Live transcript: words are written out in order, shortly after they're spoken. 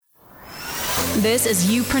This is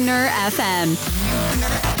Youpreneur FM,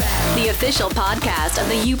 the official podcast of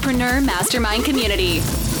the Youpreneur Mastermind community.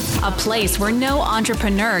 A place where no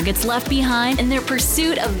entrepreneur gets left behind in their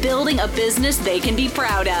pursuit of building a business they can be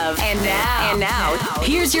proud of. And now,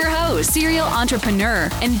 here's your host, serial entrepreneur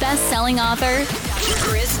and best-selling author,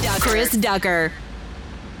 Chris Ducker.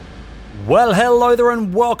 Well, hello there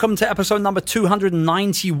and welcome to episode number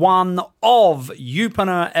 291 of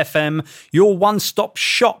Youpreneur FM, your one-stop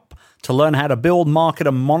shop to learn how to build, market,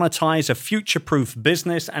 and monetize a future-proof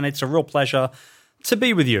business. And it's a real pleasure to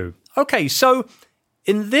be with you. Okay, so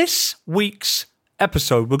in this week's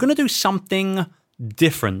episode, we're going to do something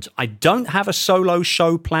different. I don't have a solo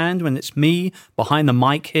show planned when it's me behind the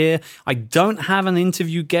mic here. I don't have an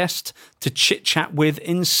interview guest to chit-chat with.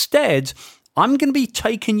 Instead, I'm going to be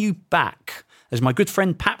taking you back. As my good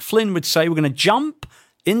friend Pat Flynn would say, we're going to jump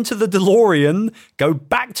into the DeLorean, go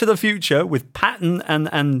back to the future with Patton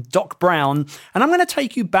and Doc Brown, and I'm going to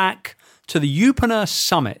take you back to the Youpreneur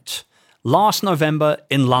Summit last November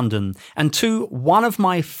in London and to one of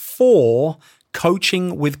my 4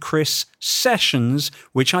 Coaching with Chris sessions,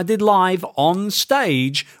 which I did live on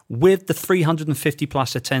stage with the 350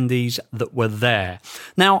 plus attendees that were there.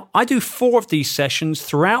 Now, I do 4 of these sessions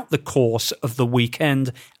throughout the course of the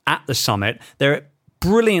weekend at the summit. They're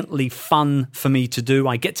brilliantly fun for me to do.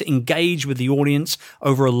 I get to engage with the audience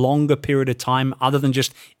over a longer period of time other than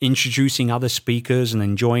just introducing other speakers and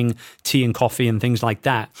enjoying tea and coffee and things like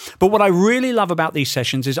that. But what I really love about these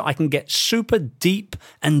sessions is I can get super deep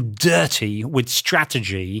and dirty with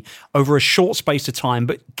strategy over a short space of time,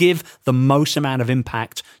 but give the most amount of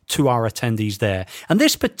impact to our attendees there. And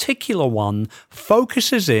this particular one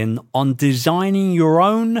focuses in on designing your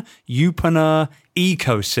own Youpreneur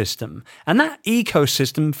ecosystem. And that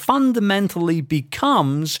ecosystem fundamentally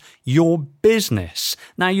becomes your business.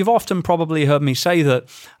 Now, you've often probably heard me say that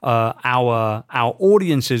our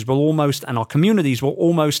audiences will almost, and our communities will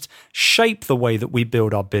almost shape the way that we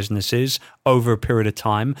build our businesses over a period of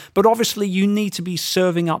time. But obviously, you need to be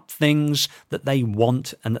serving up things that they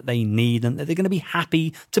want and that they need and that they're going to be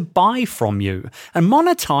happy to buy from you. And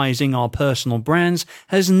monetizing our personal brands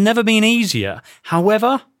has never been easier.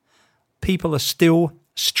 However, people are still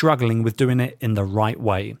struggling with doing it in the right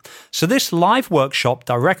way. So this live workshop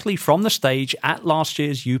directly from the stage at last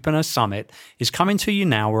year's Youpreneur Summit is coming to you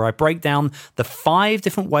now, where I break down the 5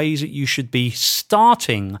 different ways that you should be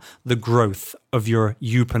starting the growth of your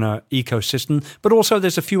Youpreneur ecosystem. But also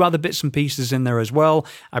there's a few other bits and pieces in there as well.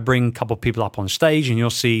 I bring a couple of people up on stage and you'll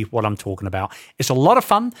see what I'm talking about. It's a lot of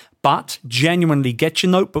fun, but genuinely get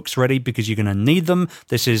your notebooks ready because you're going to need them.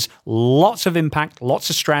 This is lots of impact, lots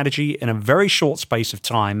of strategy in a very short space of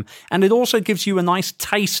time. And it also gives you a nice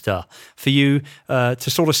taster for you to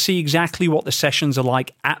sort of see exactly what the sessions are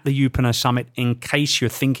like at the Youpreneur Summit in case you're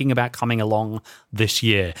thinking about coming along this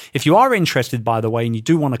year. If you are interested, by the way, and you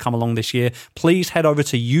do want to come along this year, please head over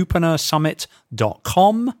to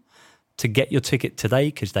youpreneursummit.com to get your ticket today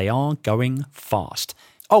because they are going fast.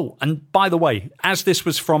 Oh, and by the way, as this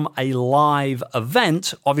was from a live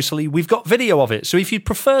event, obviously we've got video of it. So if you'd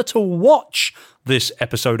prefer to watch this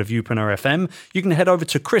episode of Youpreneur FM, you can head over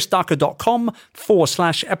to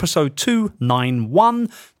chrisducker.com/episode 291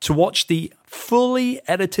 to watch the fully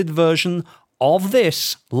edited version of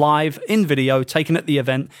this live in video taken at the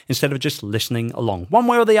event instead of just listening along. One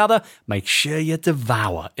way or the other, make sure you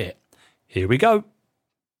devour it. Here we go.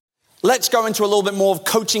 Let's go into a little bit more of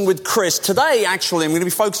Coaching with Chris. Today, actually, I'm going to be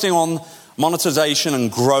focusing on monetization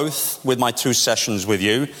and growth with my 2 sessions with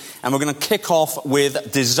you. And we're going to kick off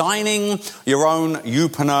with designing your own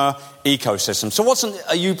Youpreneur ecosystem. So what's a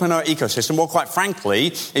Youpreneur ecosystem? Well, quite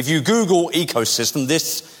frankly, if you Google ecosystem,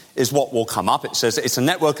 this is what will come up. It says it's a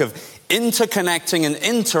network of interconnecting and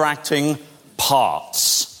interacting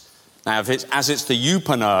parts. Now, as it's the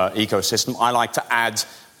Youpreneur ecosystem, I like to add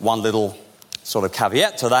one little sort of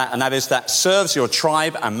caveat to that, and that is that serves your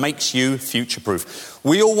tribe and makes you future-proof.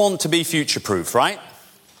 We all want to be future-proof, right?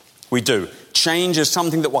 We do. Change is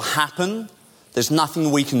something that will happen. There's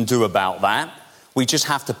nothing we can do about that. We just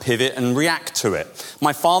have to pivot and react to it.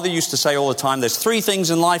 My father used to say all the time, there's 3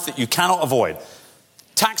 things in life that you cannot avoid.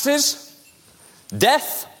 Taxes,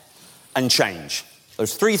 death, and change.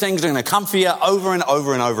 Those 3 things are going to come for you over and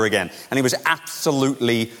over and over again. And he was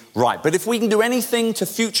absolutely right. But if we can do anything to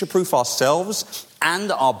future-proof ourselves and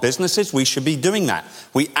our businesses, we should be doing that.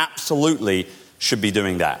 We absolutely should be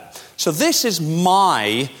doing that. So this is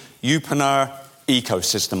my Youpreneur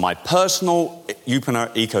ecosystem. My personal Youpreneur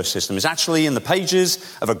ecosystem is actually in the pages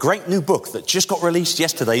of a great new book that just got released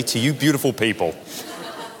yesterday to you beautiful people.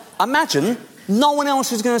 Imagine no one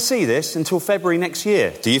else is going to see this until February next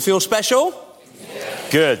year. Do you feel special?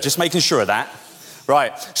 Good, just making sure of that.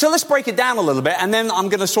 Right, so let's break it down a little bit, and then I'm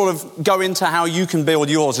going to sort of go into how you can build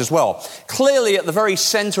yours as well. Clearly, at the very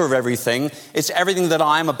center of everything, it's everything that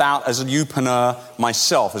I'm about as a youpreneur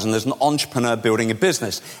myself, as an entrepreneur building a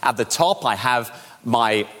business. At the top, I have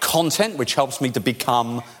my content, which helps me to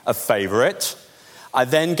become a favorite. I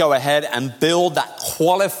then go ahead and build that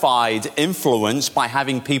qualified influence by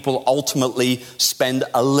having people ultimately spend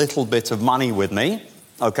a little bit of money with me,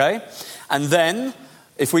 okay? And then,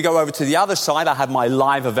 if we go over to the other side, I have my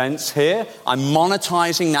live events here. I'm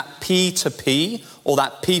monetizing that P2P, or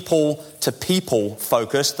that people-to-people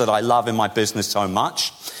focus that I love in my business so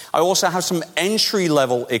much. I also have some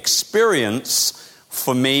entry-level experience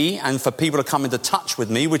for me and for people to come into touch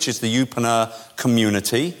with me, which is the youpreneur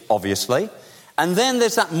community, obviously. And then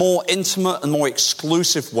there's that more intimate and more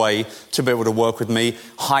exclusive way to be able to work with me,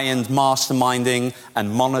 high-end masterminding and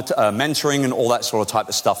mentoring and all that sort of type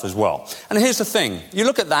of stuff as well. And here's the thing. You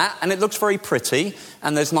look at that and it looks very pretty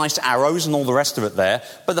and there's nice arrows and all the rest of it there.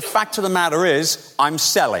 But the fact of the matter is I'm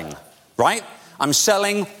selling, right? I'm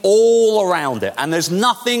selling all around it and there's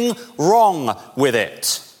nothing wrong with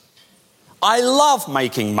it. I love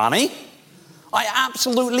making money. I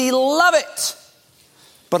absolutely love it.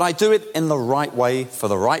 But I do it in the right way, for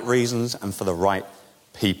the right reasons, and for the right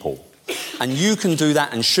people. And you can do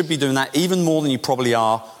that and should be doing that even more than you probably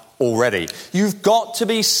are already. You've got to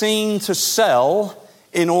be seen to sell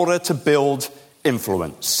in order to build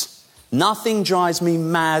influence. Nothing drives me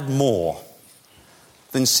mad more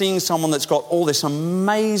than seeing someone that's got all this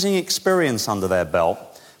amazing experience under their belt,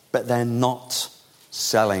 but they're not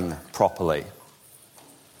selling properly.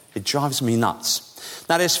 It drives me nuts.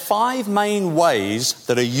 Now, there's 5 main ways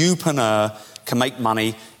that a youpreneur can make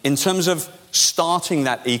money in terms of starting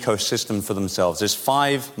that ecosystem for themselves. There's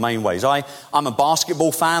 5 main ways. I'm a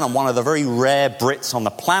basketball fan. I'm one of the very rare Brits on the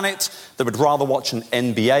planet that would rather watch an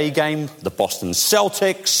NBA game, the Boston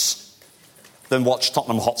Celtics, than watch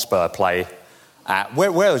Tottenham Hotspur play at,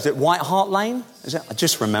 where is it, White Hart Lane? Is it? I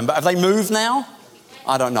just remember. Have they moved now?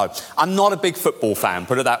 I don't know. I'm not a big football fan,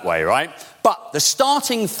 put it that way, right? But the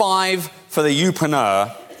starting 5 for the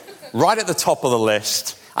youpreneur, right at the top of the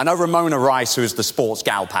list, I know Ramona Rice, who is the sports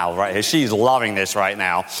gal pal right here, she's loving this right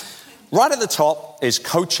now. Right at the top is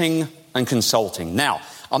coaching and consulting. Now,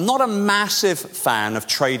 I'm not a massive fan of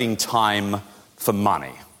trading time for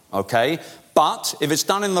money, okay? But if it's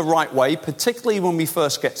done in the right way, particularly when we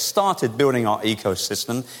first get started building our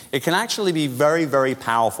ecosystem, it can actually be very, very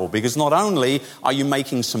powerful because not only are you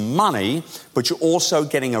making some money, but you're also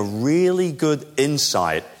getting a really good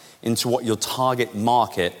insight into what your target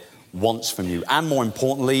market wants from you. And more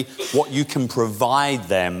importantly, what you can provide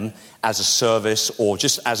them as a service or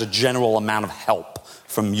just as a general amount of help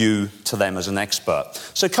from you to them as an expert.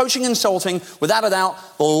 So coaching and consulting, without a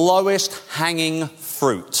doubt, the lowest hanging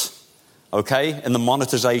fruit, okay, in the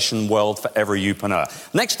monetization world for every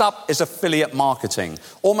youpreneur. Next up is affiliate marketing.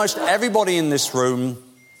 Almost everybody in this room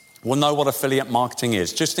will know what affiliate marketing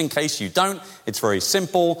is. Just in case you don't, it's very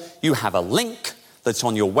simple. You have a link that's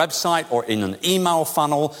on your website or in an email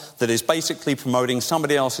funnel that is basically promoting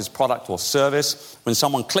somebody else's product or service. When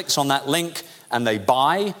someone clicks on that link and they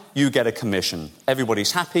buy, you get a commission.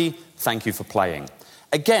 Everybody's happy. Thank you for playing.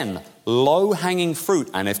 Again, low-hanging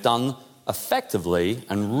fruit, and if done effectively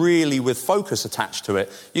and really with focus attached to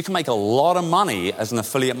it, you can make a lot of money as an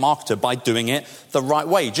affiliate marketer by doing it the right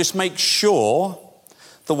way. Just make sure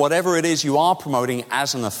that whatever it is you are promoting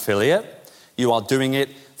as an affiliate, you are doing it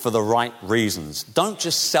for the right reasons. Don't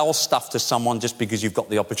just sell stuff to someone just because you've got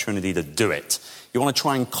the opportunity to do it. You want to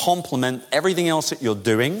try and complement everything else that you're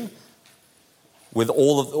doing with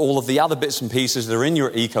all of the other bits and pieces that are in your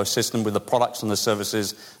ecosystem with the products and the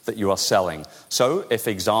services that you are selling. So, if,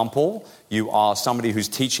 example, you are somebody who's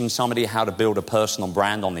teaching somebody how to build a personal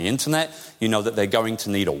brand on the internet, you know that they're going to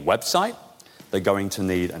need a website, they're going to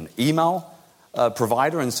need an email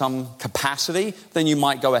provider in some capacity, then you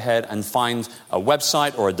might go ahead and find a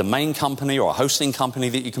website or a domain company or a hosting company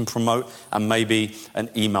that you can promote, and maybe an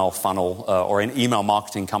email funnel or an email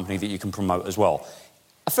marketing company that you can promote as well.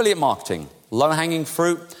 Affiliate marketing, low-hanging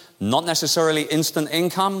fruit, not necessarily instant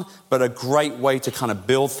income, but a great way to kind of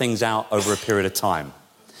build things out over a period of time.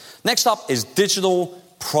 Next up is digital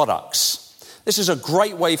products. This is a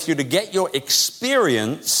great way for you to get your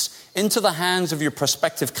experience into the hands of your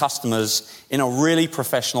prospective customers in a really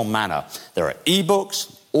professional manner. There are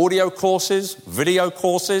ebooks, audio courses, video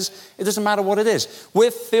courses. It doesn't matter what it is.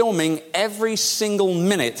 We're filming every single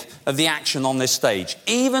minute of the action on this stage,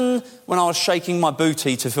 even when I was shaking my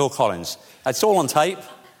booty to Phil Collins. It's all on tape.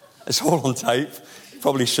 It's all on tape.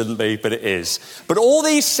 Probably shouldn't be, but it is. But all of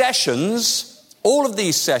these sessions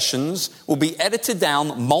will be edited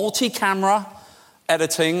down, multi-camera,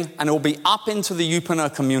 editing, and it will be up into the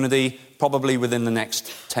Youpreneur community probably within the next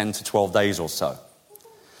 10 to 12 days or so.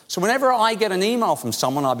 So whenever I get an email from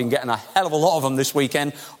someone, I've been getting a hell of a lot of them this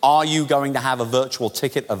weekend, are you going to have a virtual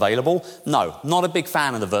ticket available? No, not a big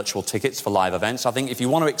fan of the virtual tickets for live events. I think if you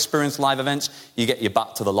want to experience live events, you get your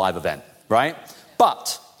butt to the live event, right?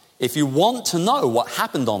 But if you want to know what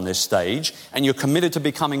happened on this stage and you're committed to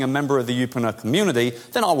becoming a member of the Youpreneur community,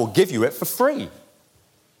 then I will give you it for free.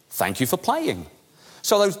 Thank you for playing.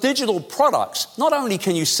 So those digital products, not only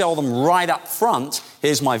can you sell them right up front,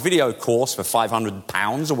 here's my video course for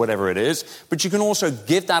 £500 or whatever it is, but you can also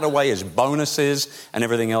give that away as bonuses and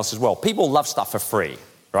everything else as well. People love stuff for free,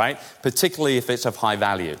 right? Particularly if it's of high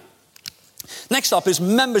value. Next up is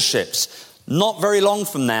memberships. Not very long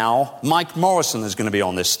from now, Mike Morrison is going to be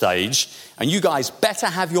on this stage, and you guys better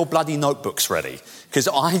have your bloody notebooks ready, because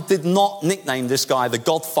I did not nickname this guy the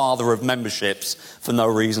godfather of memberships for no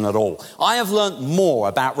reason at all. I have learned more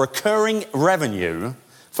about recurring revenue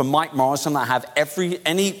from Mike Morrison than I have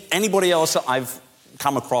anybody else that I've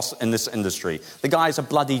come across in this industry. The guy's a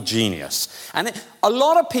bloody genius. And a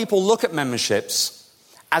lot of people look at memberships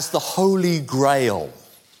as the holy grail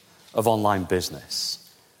of online business.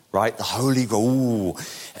 Right? The holy grail. Ooh,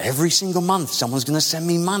 every single month someone's going to send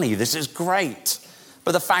me money. This is great.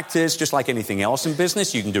 But the fact is, just like anything else in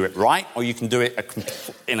business, you can do it right or you can do it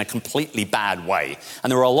in a completely bad way.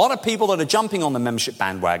 And there are a lot of people that are jumping on the membership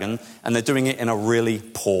bandwagon and they're doing it in a really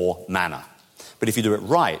poor manner. But if you do it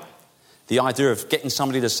right, the idea of getting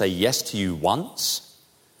somebody to say yes to you once,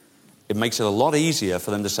 it makes it a lot easier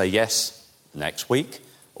for them to say yes next week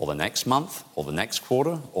or the next month or the next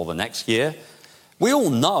quarter or the next year. We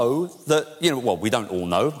all know that, well, we don't all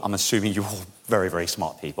know. I'm assuming you're all very, very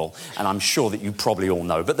smart people, and I'm sure that you probably all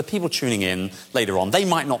know. But the people tuning in later on, they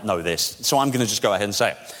might not know this, so I'm going to just go ahead and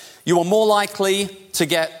say it. You are more likely to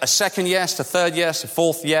get a second yes, a third yes, a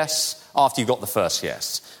fourth yes after you got the first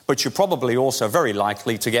yes. But you're probably also very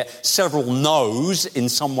likely to get several no's in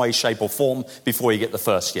some way, shape, or form before you get the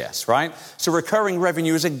first yes, right? So recurring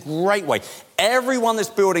revenue is a great way. Everyone that's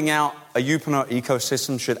building out a Youpreneur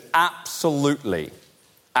ecosystem should absolutely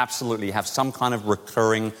have some kind of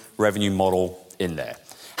recurring revenue model in there.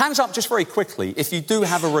 Hands up just very quickly if you do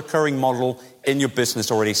have a recurring model in your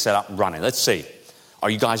business already set up and running. Let's see. Oh,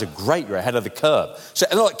 you guys are great. You're ahead of the curve. So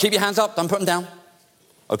look, keep your hands up. Don't put them down.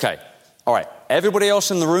 Okay. All right. Everybody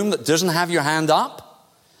else in the room that doesn't have your hand up,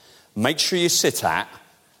 make sure you sit at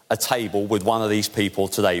a table with one of these people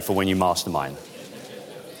today for when you mastermind.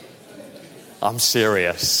 I'm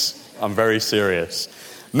serious. I'm very serious.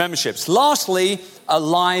 Memberships. Lastly, are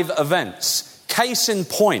live events. Case in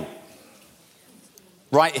point,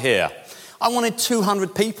 right here. I wanted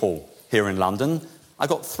 200 people here in London. I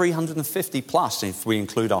got 350 plus if we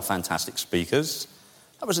include our fantastic speakers.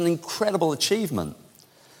 That was an incredible achievement.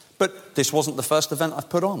 But this wasn't the first event I've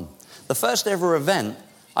put on. The first ever event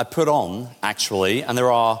I put on, actually, and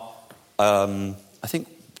there are, I think,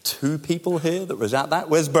 2 people here that was at that.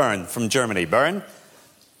 Where's Bern from Germany? Bern?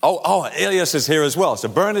 Oh, Elias is here as well. So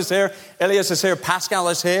Bern is here, Elias is here, Pascal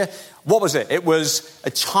is here. What was it? It was a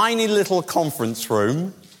tiny little conference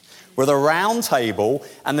room with a round table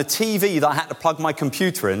and the TV that I had to plug my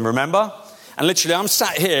computer in, remember? And literally I'm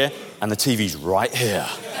sat here and the TV's right here.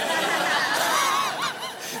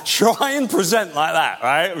 Try and present like that,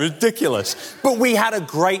 right? Ridiculous. But we had a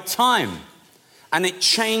great time. And it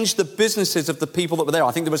changed the businesses of the people that were there.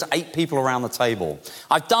 I think there was 8 people around the table.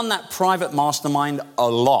 I've done that private mastermind a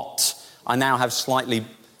lot. I now have slightly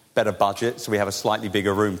better budget, so we have a slightly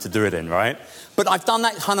bigger room to do it in, right? But I've done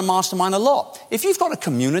that kind of mastermind a lot. If you've got a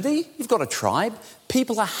community, you've got a tribe,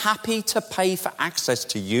 people are happy to pay for access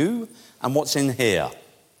to you and what's in here.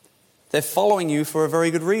 They're following you for a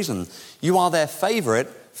very good reason. You are their favorite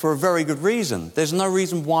for a very good reason. There's no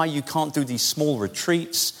reason why you can't do these small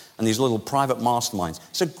retreats and these little private masterminds.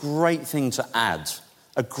 It's a great thing to add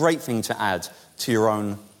to your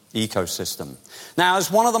own ecosystem. Now, as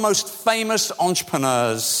one of the most famous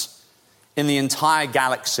entrepreneurs in the entire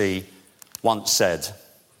galaxy once said,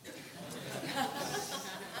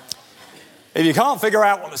 if you can't figure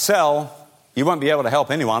out what to sell, you won't be able to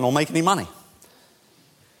help anyone or make any money.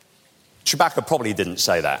 Chewbacca probably didn't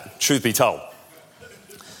say that, truth be told.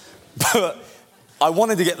 But I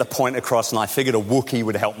wanted to get the point across, and I figured a Wookiee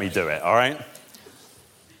would help me do it, all right?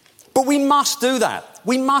 But we must do that.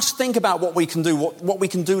 We must think about what we can do, what we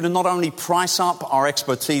can do to not only price up our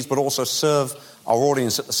expertise, but also serve our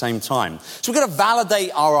audience at the same time. So we've got to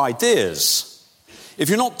validate our ideas. If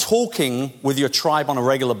you're not talking with your tribe on a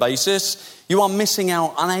regular basis, you are missing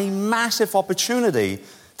out on a massive opportunity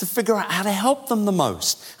to figure out how to help them the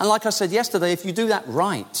most. And like I said yesterday, if you do that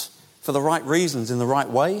right for for the right reasons in the right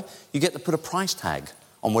way, you get to put a price tag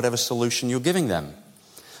on whatever solution you're giving them.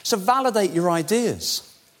 So validate your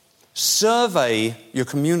ideas. Survey your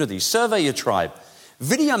community. Survey your tribe.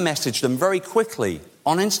 Video message them very quickly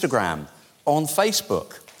on Instagram, on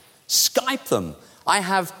Facebook. Skype them. I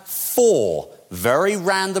have 4 very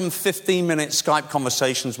random 15-minute Skype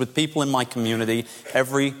conversations with people in my community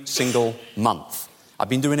every single month. I've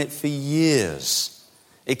been doing it for years.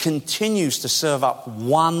 It continues to serve up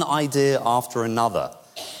one idea after another.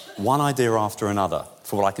 One idea after another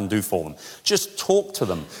for what I can do for them. Just talk to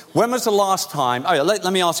them. When was the last time... Oh, yeah,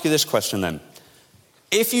 let me ask you this question then.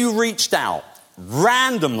 If you reached out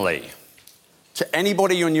randomly to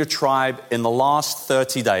anybody in your tribe in the last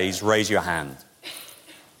 30 days, raise your hand.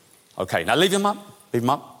 Okay, now leave them up. Leave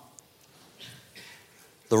them up.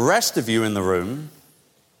 The rest of you in the room,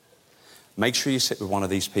 make sure you sit with one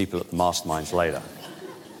of these people at the masterminds later.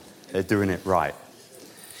 They're doing it right.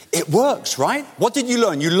 It works, right? What did you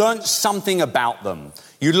learn? You learned something about them.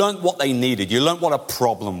 You learned what they needed. You learned what a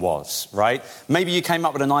problem was, right? Maybe you came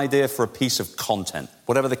up with an idea for a piece of content,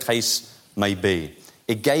 whatever the case may be.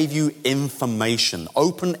 It gave you information,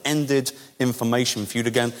 open-ended information for you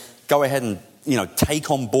to go ahead and take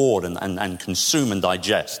on board and consume and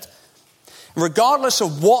digest. Regardless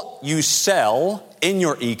of what you sell in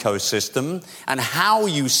your ecosystem and how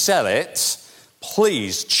you sell it,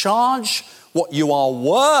 please charge what you are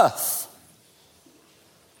worth.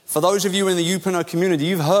 For those of you in the Youpreneur community,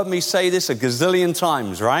 you've heard me say this a gazillion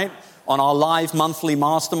times, right? On our live monthly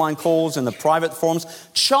mastermind calls in the private forums.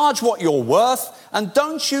 Charge what you're worth and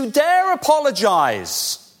don't you dare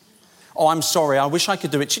apologize. Oh, I'm sorry, I wish I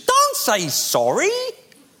could do it. Don't say sorry.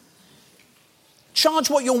 Charge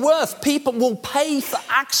what you're worth. People will pay for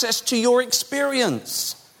access to your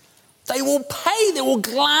experience. They will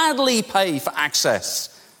gladly pay for access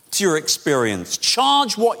to your experience.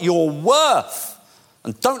 Charge what you're worth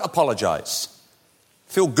and don't apologize.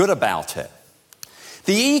 Feel good about it.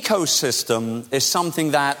 The ecosystem is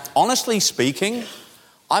something that, honestly speaking,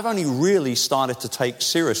 I've only really started to take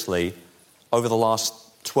seriously over the last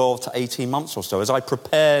 12 to 18 months or so. As I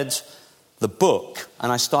prepared the book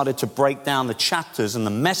and I started to break down the chapters and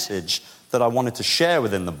the message that I wanted to share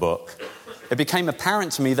within the book, it became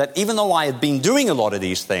apparent to me that even though I had been doing a lot of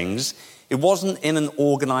these things, it wasn't in an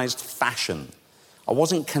organized fashion. I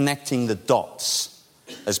wasn't connecting the dots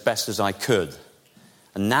as best as I could.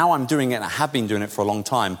 And now I'm doing it, and I have been doing it for a long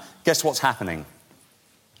time. Guess what's happening?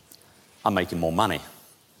 I'm making more money.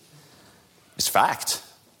 It's fact.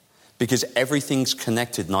 Because everything's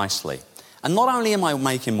connected nicely. And not only am I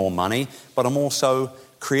making more money, but I'm also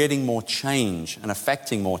creating more change and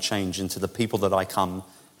affecting more change into the people that I come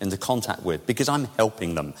into contact with. Because I'm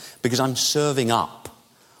helping them. Because I'm serving up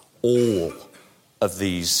all of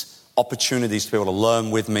these opportunities to be able to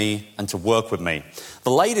learn with me and to work with me.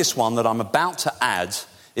 The latest one that I'm about to add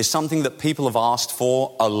is something that people have asked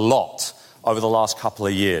for a lot over the last couple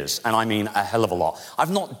of years. And I mean a hell of a lot.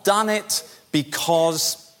 I've not done it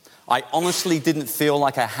because I honestly didn't feel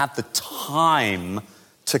like I had the time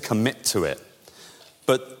to commit to it.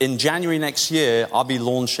 But in January next year, I'll be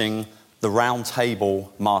launching the Roundtable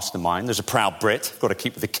Mastermind. There's a proud Brit, got to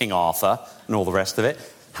keep with the King Arthur and all the rest of it.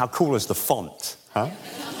 How cool is the font, huh?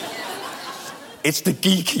 It's the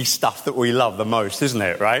geeky stuff that we love the most, isn't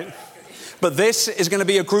it, right? But this is going to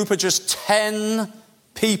be a group of just 10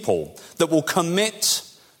 people that will commit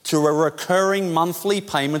to a recurring monthly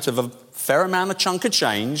payment of a fair amount of chunk of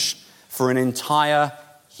change for an entire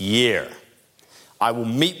year. I will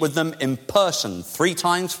meet with them in person 3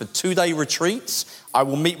 times for 2-day retreats. I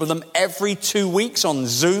will meet with them every 2 weeks on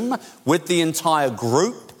Zoom with the entire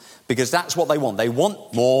group because that's what they want. They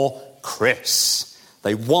want more Chris.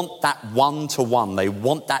 They want that one-to-one. They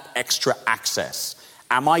want that extra access.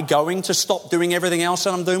 Am I going to stop doing everything else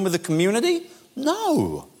that I'm doing with the community?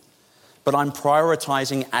 No. But I'm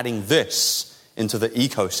prioritizing adding this into the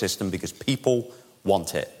ecosystem because people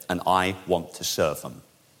want it and I want to serve them.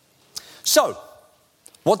 So,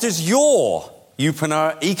 what does your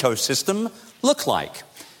Youpreneur ecosystem look like?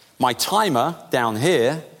 My timer down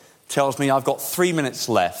here tells me I've got 3 minutes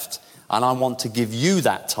left and I want to give you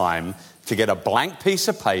that time to get a blank piece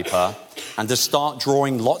of paper and to start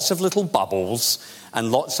drawing lots of little bubbles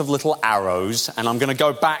and lots of little arrows. And I'm going to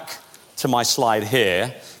go back to my slide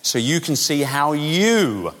here so you can see how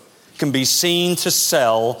you can be seen to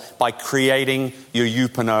sell by creating your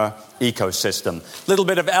Youpreneur ecosystem. Little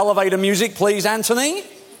bit of elevator music, please, Anthony.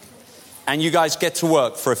 And you guys get to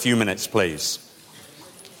work for a few minutes, please.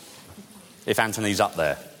 If Anthony's up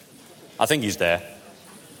there. I think he's there.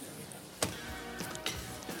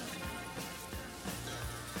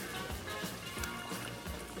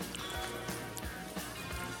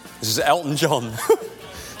 This is Elton John.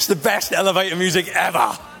 It's the best elevator music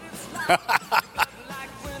ever.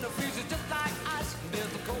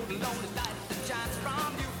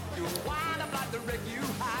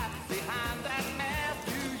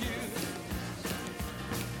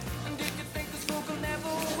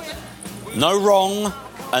 No wrong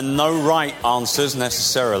and no right answers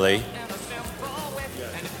necessarily.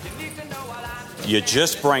 You're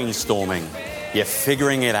just brainstorming. You're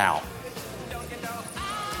figuring it out.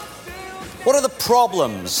 What are the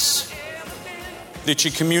problems that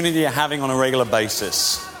your community are having on a regular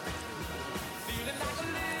basis?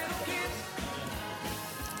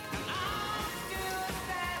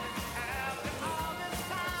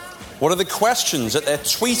 What are the questions that they're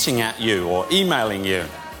tweeting at you or emailing you?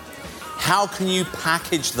 How can you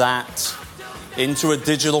package that into a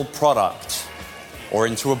digital product or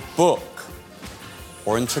into a book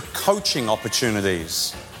or into coaching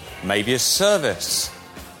opportunities? Maybe a service.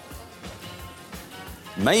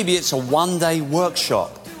 Maybe it's a one-day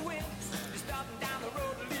workshop.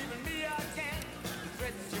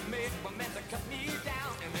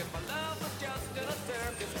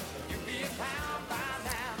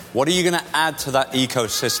 What are you going to add to that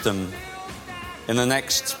ecosystem in the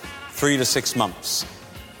next 3 to 6 months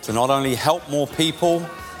to not only help more people,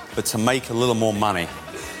 but to make a little more money?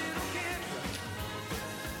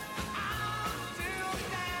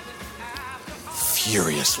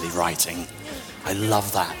 Furiously writing. I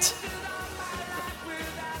love that.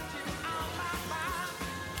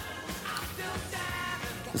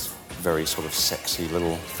 This very sort of sexy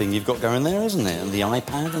little thing you've got going there, isn't it? And the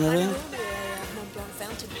iPad and everything.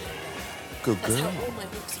 Good girl.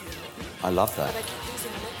 I love that.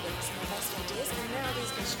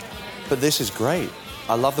 But this is great.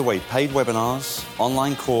 I love the way paid webinars,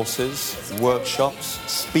 online courses, workshops,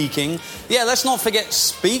 speaking. Yeah, let's not forget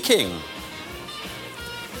speaking.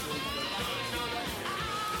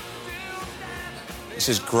 This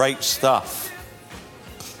is great stuff.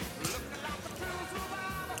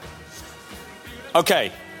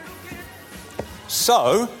 Okay.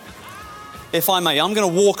 So, if I may, I'm going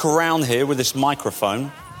to walk around here with this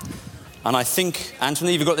microphone. And I think,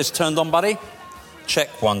 Anthony, have you got this turned on, buddy? Check.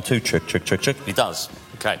 1, 2, check. He does.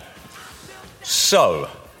 Okay. So,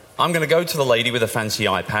 I'm going to go to the lady with a fancy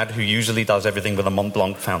iPad who usually does everything with a Mont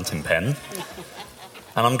Blanc fountain pen.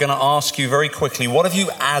 And I'm going to ask you very quickly, what have you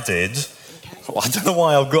added? Oh, I don't know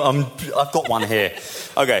why I've got one here.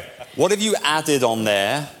 Okay. What have you added on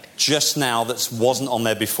there just now that wasn't on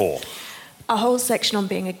there before? A whole section on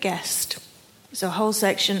being a guest. So a whole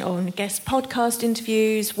section on guest podcast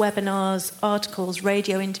interviews, webinars, articles,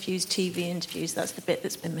 radio interviews, TV interviews. That's the bit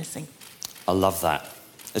that's been missing. I love that.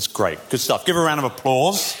 It's great. Good stuff. Give her a round of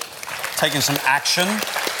applause. Taking some action.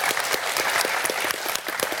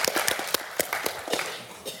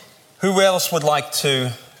 Who else would like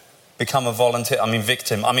to become a volunteer?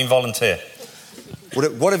 Volunteer.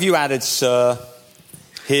 What have you added, sir,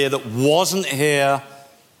 here that wasn't here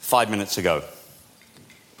 5 minutes ago?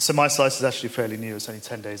 So my slice is actually fairly new. It's only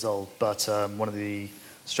 10 days old. But one of the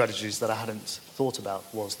strategies that I hadn't thought about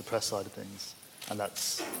was the press side of things. And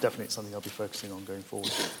that's definitely something I'll be focusing on going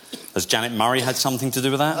forward. Has Janet Murray had something to do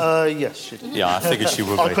with that? Yes, she did. Yeah, I figured she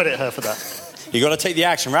would be. I'll credit her for that. You got to take the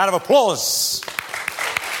action. Round of applause.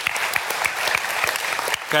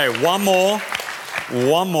 Okay, one more.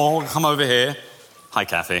 Come over here. Hi,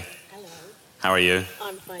 Kathy. Hello. How are you?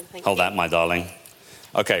 I'm fine, thank you. Hold that, my darling.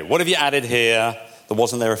 Okay, what have you added here that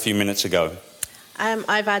wasn't there a few minutes ago?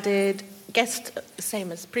 I've added guest,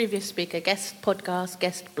 same as previous speaker, guest podcast,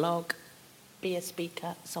 guest blog, be a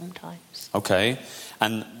speaker sometimes. Okay,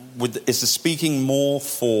 and is the speaking more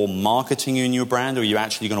for marketing you and your brand, or are you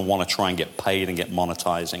actually going to want to try and get paid and get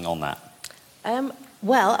monetizing on that?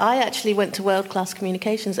 Well, I actually went to World Class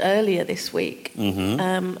Communications earlier this week,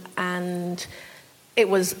 and it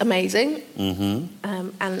was amazing.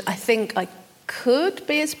 And I think I could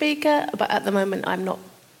be a speaker, but at the moment I'm not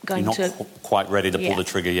going to... You're not quite ready to pull the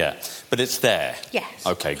trigger yet, but it's there. Yes.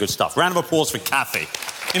 Okay, good stuff. Round of applause for Kathy.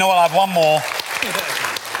 You know what, I have one more.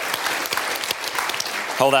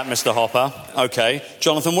 Hold that, Mr. Hopper. Okay.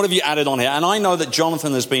 Jonathan, what have you added on here? And I know that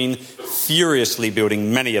Jonathan has been furiously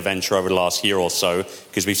building many a venture over the last year or so,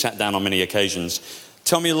 because we've sat down on many occasions.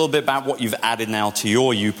 Tell me a little bit about what you've added now to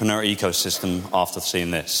your Youpreneur ecosystem after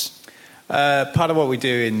seeing this. Part of what we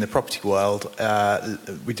do in the property world,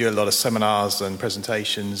 we do a lot of seminars and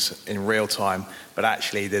presentations in real time, but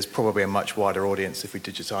actually there's probably a much wider audience if we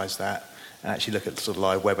digitise that and actually look at sort of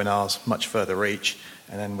live webinars, much further reach.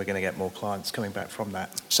 and then we're going to get more clients coming back from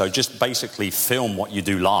that. So just basically film what you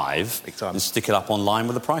do live Big time. and stick it up online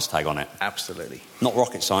with a price tag on it. Absolutely. Not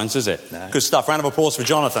rocket science, is it? No. Good stuff. Round of applause for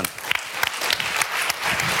Jonathan.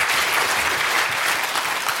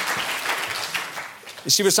 You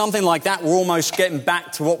see, with something like that, we're almost getting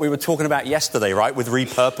back to what we were talking about yesterday, right? With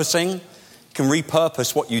repurposing. You can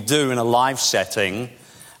repurpose what you do in a live setting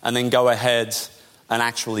and then go ahead and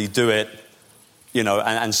actually do it,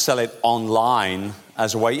 and sell it online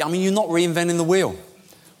as a way. I mean, you're not reinventing the wheel.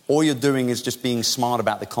 All you're doing is just being smart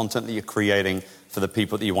about the content that you're creating for the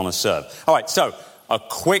people that you want to serve. All right, so a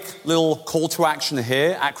quick little call to action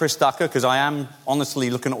here at Chris Ducker, because I am honestly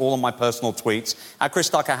looking at all of my personal tweets. At Chris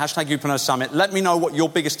Ducker, hashtag Youpreneur Summit. Let me know what your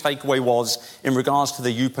biggest takeaway was in regards to the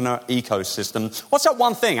Youpreneur ecosystem. What's that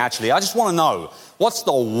one thing, actually? I just want to know. What's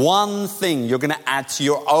the one thing you're going to add to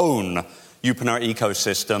your own Youpreneur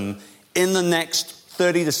ecosystem in the next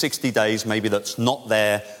 30 to 60 days, maybe that's not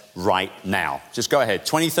there right now? Just go ahead,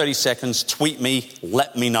 20, 30 seconds, tweet me,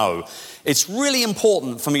 let me know. It's really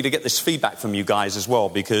important for me to get this feedback from you guys as well,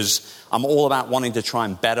 because I'm all about wanting to try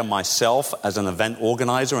and better myself as an event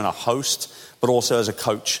organizer and a host, but also as a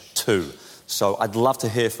coach too. So I'd love to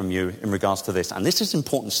hear from you in regards to this. And this is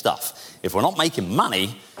important stuff. If we're not making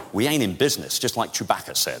money, we ain't in business, just like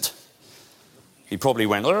Chewbacca said. He probably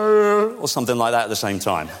went, or something like that at the same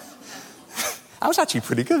time. That was actually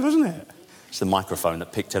pretty good, wasn't it? It's the microphone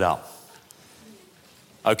that picked it up.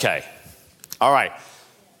 Okay. All right.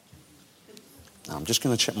 Now I'm just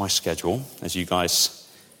going to check my schedule as you guys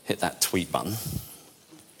hit that tweet button.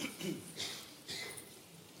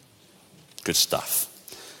 Good stuff.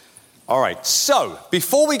 All right. So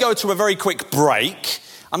before we go to a very quick break,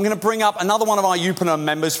 I'm going to bring up another one of our Youpreneur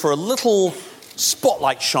members for a little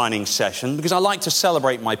spotlight shining session, because I like to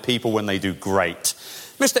celebrate my people when they do great.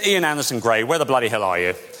 Mr. Ian Anderson Gray, where the bloody hell are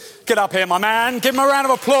you? Get up here, my man. Give him a round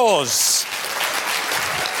of applause.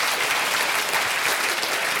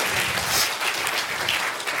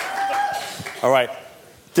 All right.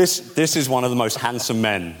 This is one of the most handsome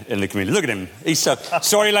men in the community. Look at him. He's so...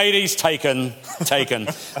 Sorry, ladies. Taken.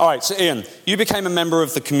 All right, so Ian, you became a member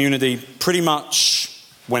of the community pretty much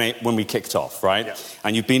when we kicked off, right? Yeah.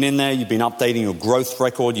 And you've been in there, you've been updating your growth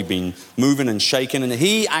record, you've been moving and shaking, and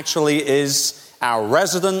he actually is our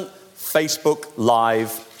resident Facebook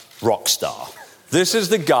Live rock star. This is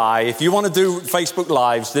the guy, if you want to do Facebook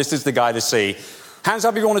Lives, this is the guy to see. Hands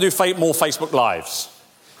up if you want to do more Facebook Lives.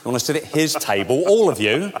 You want to sit at his table, all of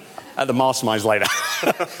you, at the masterminds later.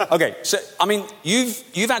 Okay, so, I mean,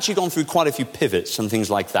 you've actually gone through quite a few pivots and things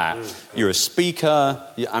like that. You're a speaker,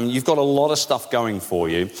 you've got a lot of stuff going for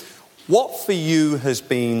you. What for you has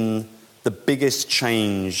been the biggest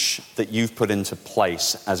change that you've put into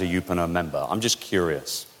place as a Youpreneur member? I'm just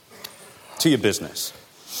curious. To your business.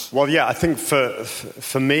 Well, yeah, I think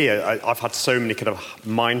for me, I've had so many kind of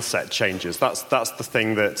mindset changes. That's the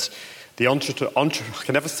thing that the I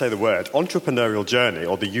can never say the word, entrepreneurial journey,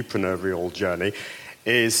 or the Youpreneurial journey,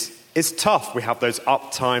 is tough. We have those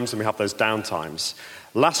up times and we have those down times.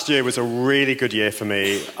 Last year was a really good year for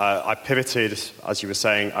me. I pivoted, as you were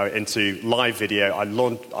saying, into live video.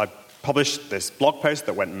 I published this blog post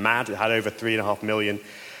that went mad. It had over 3.5 million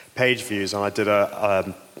page views, and I did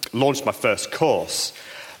launched my first course.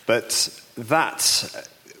 But the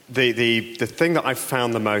thing that I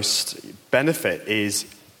found the most benefit is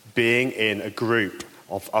being in a group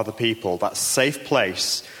of other people, that safe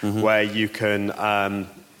place where you can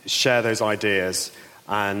share those ideas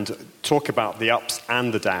and talk about the ups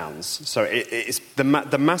and the downs. So it's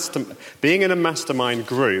being in a mastermind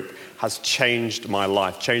group has changed my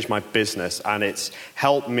life, changed my business, and it's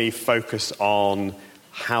helped me focus on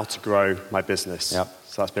how to grow my business. Yep.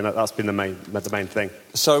 So that's been the main thing.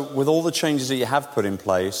 So with all the changes that you have put in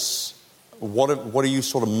place, what are you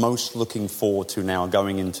sort of most looking forward to now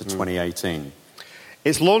going into 2018?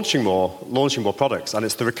 It's launching more products, and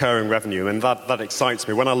it's the recurring revenue, and that excites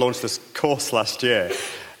me. When I launched this course last year,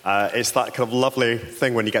 it's that kind of lovely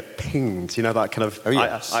thing when you get pinged, you know, that kind of... Oh,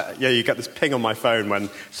 yes. You get this ping on my phone when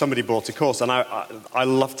somebody bought a course, and I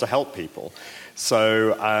love to help people.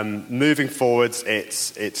 So moving forwards,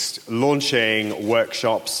 it's launching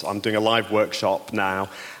workshops. I'm doing a live workshop now,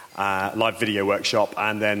 live video workshop,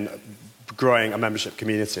 and then growing a membership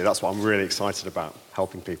community. That's what I'm really excited about,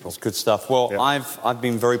 helping people. That's good stuff. Well, yeah. I've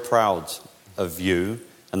been very proud of you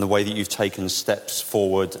and the way that you've taken steps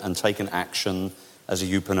forward and taken action as a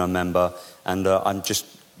Youpreneur member, and I'm just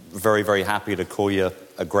very, very happy to call you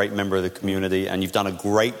a great member of the community, and you've done a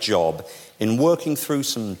great job in working through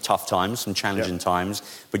some tough times, some challenging times,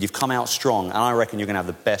 but you've come out strong, and I reckon you're going to have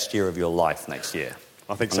the best year of your life next year.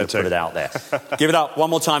 I think I'm so gonna too. Put it out there. Give it up one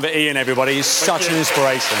more time for Ian, everybody. He's such an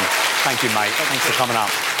inspiration. Thank you, mate. Thanks for coming up.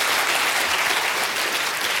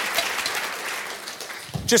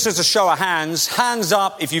 Just as a show of hands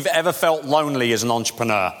up if you've ever felt lonely as an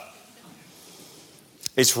entrepreneur.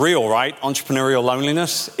 It's real, right? Entrepreneurial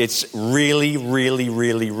loneliness. It's really, really,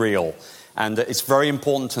 really real. And it's very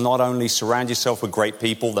important to not only surround yourself with great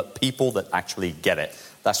people that actually get it.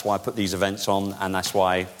 That's why I put these events on, and that's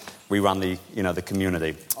why we run the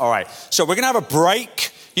community. All right, so we're going to have a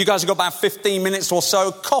break. You guys have got about 15 minutes or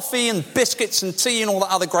so. Coffee and biscuits and tea and all the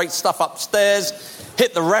other great stuff upstairs.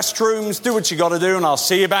 Hit the restrooms, do what you got to do, and I'll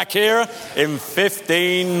see you back here in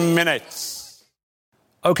 15 minutes.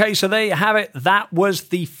 Okay, so there you have it. That was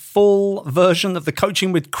the full version of the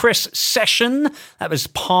Coaching with Chris session. That was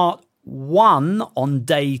part 1 on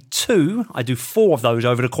day 2. I do 4 of those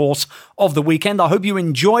over the course of the weekend. I hope you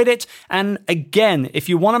enjoyed it. And again, if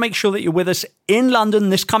you want to make sure that you're with us in London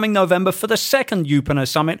this coming November for the second Youpreneur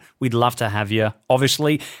Summit, we'd love to have you,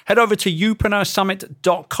 obviously. Head over to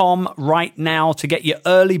youpreneursummit.com right now to get your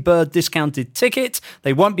early bird discounted ticket.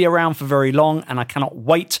 They won't be around for very long, and I cannot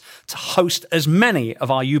wait to host as many of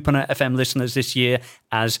our Youpreneur FM listeners this year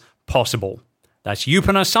as possible. That's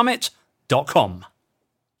youpreneursummit.com.